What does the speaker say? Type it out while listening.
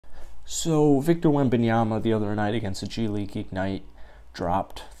So Victor Wembanyama the other night against the G League Ignite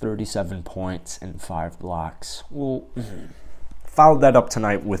dropped 37 points and 5 blocks. Well, followed that up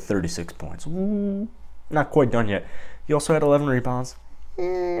tonight with 36 points. Not quite done yet. He also had 11 rebounds.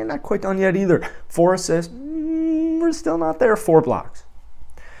 Not quite done yet either. 4 assists. We're still not there. 4 blocks.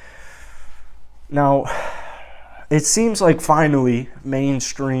 Now, it seems like finally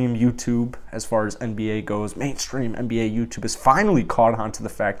mainstream YouTube, as far as NBA goes, mainstream NBA YouTube has finally caught on to the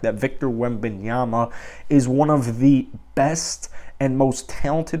fact that Victor Wembanyama is one of the best and most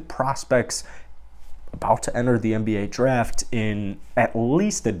talented prospects about to enter the NBA draft in at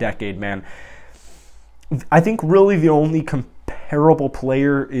least a decade, man. I think really the only comparable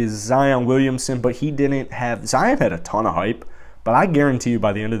player is Zion Williamson, but Zion had a ton of hype, but I guarantee you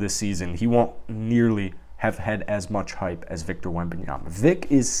by the end of the season, he won't nearly have had as much hype as Victor Wembanyama. Vic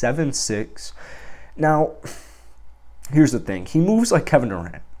is 7'6". Now, here's the thing. He moves like Kevin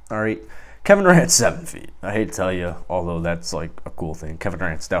Durant, all right? Kevin Durant's 7 feet. I hate to tell you, although that's like a cool thing. Kevin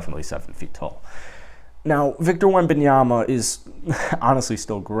Durant's definitely 7 feet tall. Now, Victor Wembanyama is honestly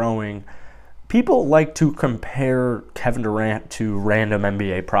still growing. People like to compare Kevin Durant to random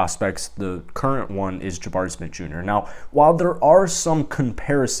NBA prospects. The current one is Jabari Smith Jr. Now, while there are some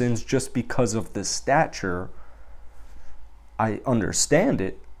comparisons just because of the stature, I understand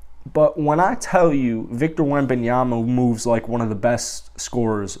it. But when I tell you Victor Wembanyama moves like one of the best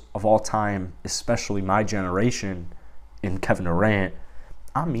scorers of all time, especially my generation, in Kevin Durant,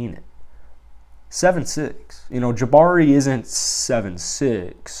 I mean it. 7'6". You know, Jabari isn't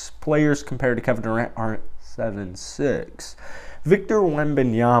 7'6". Players compared to Kevin Durant aren't 7'6". Victor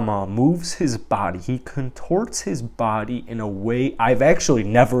Wembanyama moves his body. He contorts his body in a way I've actually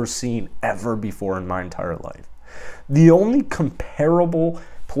never seen ever before in my entire life. The only comparable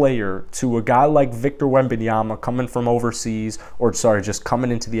player to a guy like Victor Wembanyama coming from overseas, just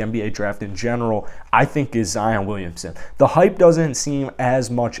coming into the NBA draft in general, I think is Zion Williamson. The hype doesn't seem as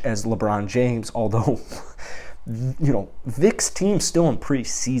much as LeBron James, although, you know, Vic's team's still in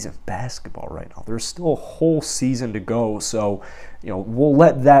preseason basketball right now. There's still a whole season to go, so, you know,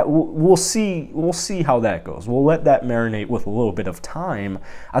 we'll see how that goes. We'll let that marinate with a little bit of time.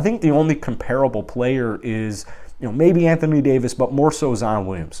 I think the only comparable player is, you know, maybe Anthony Davis, but more so Zion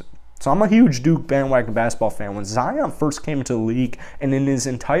Williamson. So I'm a huge Duke bandwagon basketball fan. When Zion first came into the league and in his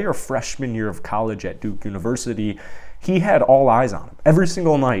entire freshman year of college at Duke University, he had all eyes on him. Every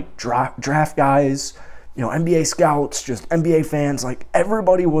single night, draft guys, you know, NBA scouts, just NBA fans, like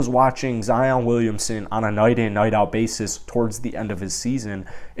everybody was watching Zion Williamson on a night in, night out basis towards the end of his season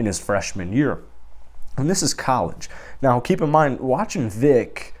in his freshman year. And this is college. Now, keep in mind, watching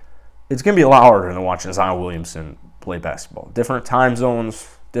Vic, it's going to be a lot harder than watching Zion Williamson play basketball. Different time zones,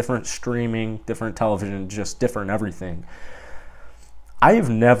 different streaming, different television, just different everything. I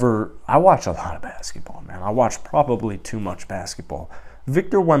watch a lot of basketball, man. I watch probably too much basketball.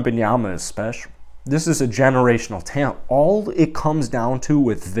 Victor Wembanyama is special. This is a generational talent. All it comes down to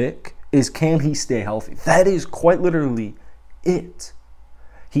with Vic is, can he stay healthy? That is quite literally it.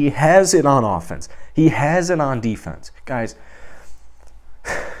 He has it on offense. He has it on defense. Guys,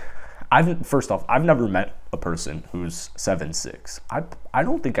 first off, I've never met a person who's 7'6". I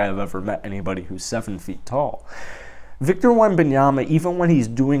don't think I've ever met anybody who's 7 feet tall. Victor Wembanyama, even when he's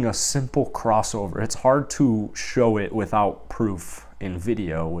doing a simple crossover, it's hard to show it without proof in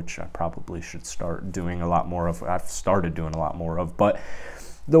video, which I probably should start doing a lot more of. I've started doing a lot more of, but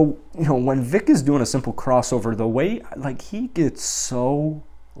when Vic is doing a simple crossover, the way he gets so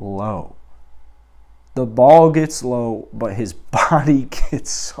low. The ball gets low, but his body gets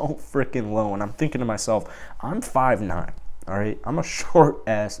so freaking low. And I'm thinking to myself, I'm 5'9", all right? I'm a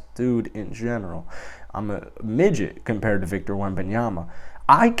short-ass dude in general. I'm a midget compared to Victor Wembanyama.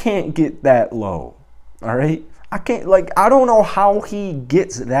 I can't get that low, all right? I don't know how he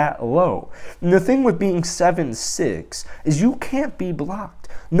gets that low. And the thing with being 7'6" is you can't be blocked.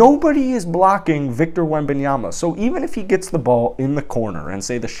 Nobody is blocking Victor Wembanyama. So even if he gets the ball in the corner and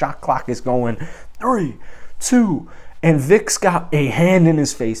say the shot clock is going 3, 2, and Vic's got a hand in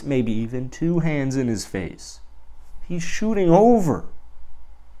his face, maybe even 2 hands in his face, he's shooting over.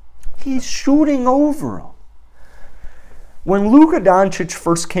 He's shooting over him. When Luka Doncic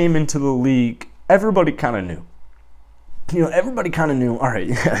first came into the league, everybody kind of knew. All right,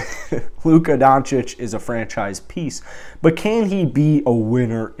 Luka Doncic is a franchise piece, but can he be a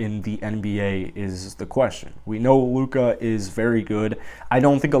winner in the NBA is the question. We know Luka is very good. I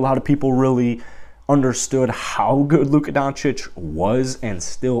don't think a lot of people really understood how good Luka Doncic was and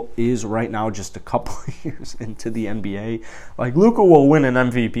still is right now, just a couple of years into the NBA. Like, Luka will win an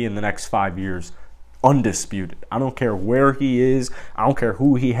MVP in the next 5 years undisputed. I don't care where he is. I don't care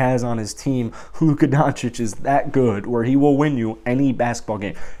who he has on his team. Luka Doncic is that good where he will win you any basketball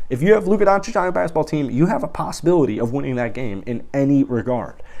game. If you have Luka Doncic on your basketball team, you have a possibility of winning that game in any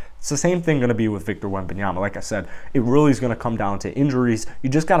regard. It's the same thing going to be with Victor Wembanyama. Like I said, it really is going to come down to injuries. You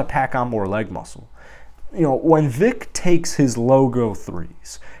just got to pack on more leg muscle. You know, when Vic takes his logo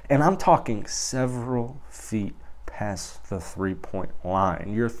threes, and I'm talking several feet past the three-point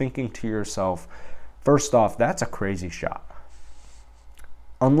line, you're thinking to yourself, first off, that's a crazy shot.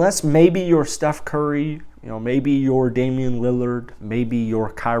 Unless maybe you're Steph Curry, you know, maybe you're Damian Lillard, maybe you're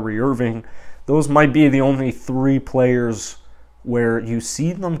Kyrie Irving, those might be the only three players where you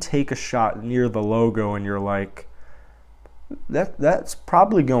see them take a shot near the logo and you're like, that's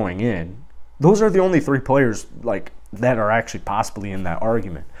probably going in. Those are the only three players like that are actually possibly in that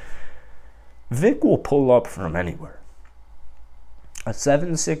argument. Vic will pull up from anywhere. A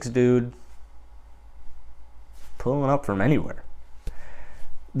 7'6" dude pulling up from anywhere.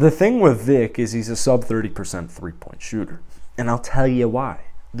 The thing with Vic is he's a sub 30% three-point shooter. And I'll tell you why.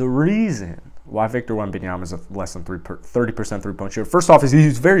 The reason why Victor Wembanyama is a less than 30% three-point shooter, first off, is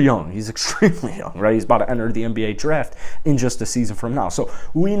he's very young. He's extremely young, right? He's about to enter the NBA draft in just a season from now. So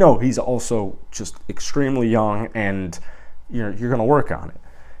we know he's also just extremely young, and you're going to work on it.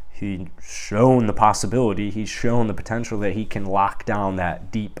 He's shown the possibility. He's shown the potential that he can lock down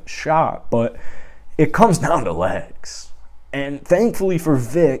that deep shot. But it comes down to legs. And thankfully for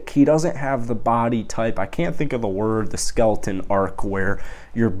Vic, he doesn't have the body type. I can't think of the word, the skeleton arc, where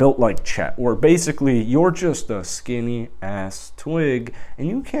you're built like Chet, where basically you're just a skinny ass twig and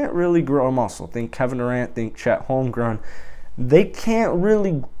you can't really grow a muscle. Think Kevin Durant, think Chet Holmgren. They can't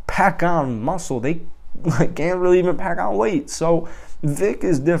really pack on muscle. They can't really even pack on weight. So Vic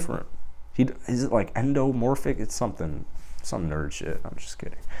is different. Is it like endomorphic? It's some nerd shit. I'm just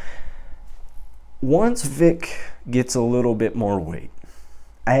kidding. Once Vic gets a little bit more weight,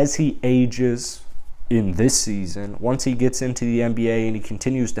 as he ages in this season, once he gets into the NBA and he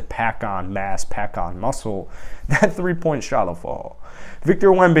continues to pack on mass, pack on muscle, that three-point shot will fall. Victor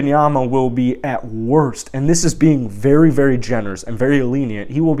Wembanyama will be at worst, and this is being very, very generous and very lenient,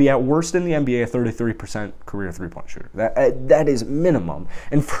 he will be at worst in the NBA a 33% career three-point shooter. That is minimum.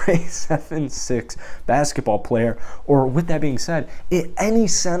 And for a 7'6" basketball player, or with that being said, any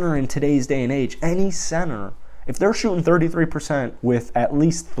center in today's day and age, any center, if they're shooting 33% with at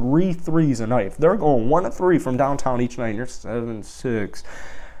least 3 threes a night, if they're going 1 of 3 from downtown each night and you're 7'6",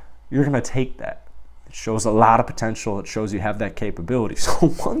 you're going to take that. It shows a lot of potential. It shows you have that capability.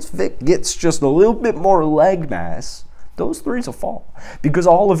 So once Vic gets just a little bit more leg mass, those threes will fall. Because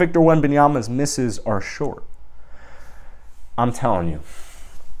all of Victor Wembanyama's misses are short. I'm telling you.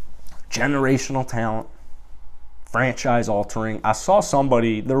 Generational talent. Franchise altering. I saw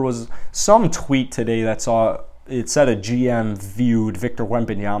there was some tweet today that it said a GM viewed Victor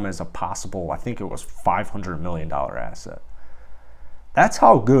Wembanyama as a possible, I think it was $500 million asset. That's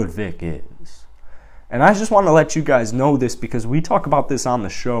how good Vic is. And I just want to let you guys know this because we talk about this on the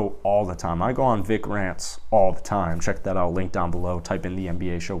show all the time. I go on Vic rants all the time. Check that out, link down below. Type in the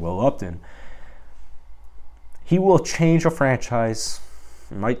NBA show Will Upton. He will change a franchise.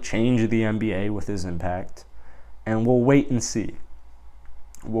 He might change the NBA with his impact. And we'll wait and see.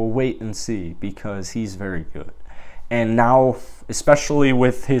 We'll wait and see because he's very good. And now, especially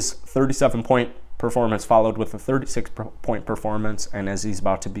with his 37-point performance followed with a 36-point performance, and as he's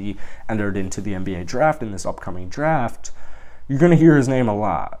about to be entered into the NBA draft in this upcoming draft, you're going to hear his name a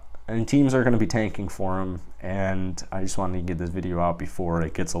lot. And teams are going to be tanking for him. And I just wanted to get this video out before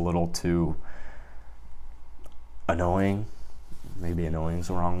it gets a little too annoying. Maybe annoying is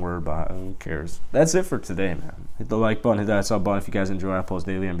the wrong word, but who cares? That's it for today, man. Hit the like button, hit that sub button if you guys enjoy. I post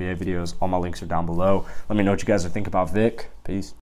daily NBA videos. All my links are down below. Let me know what you guys are thinking about Vic. Peace.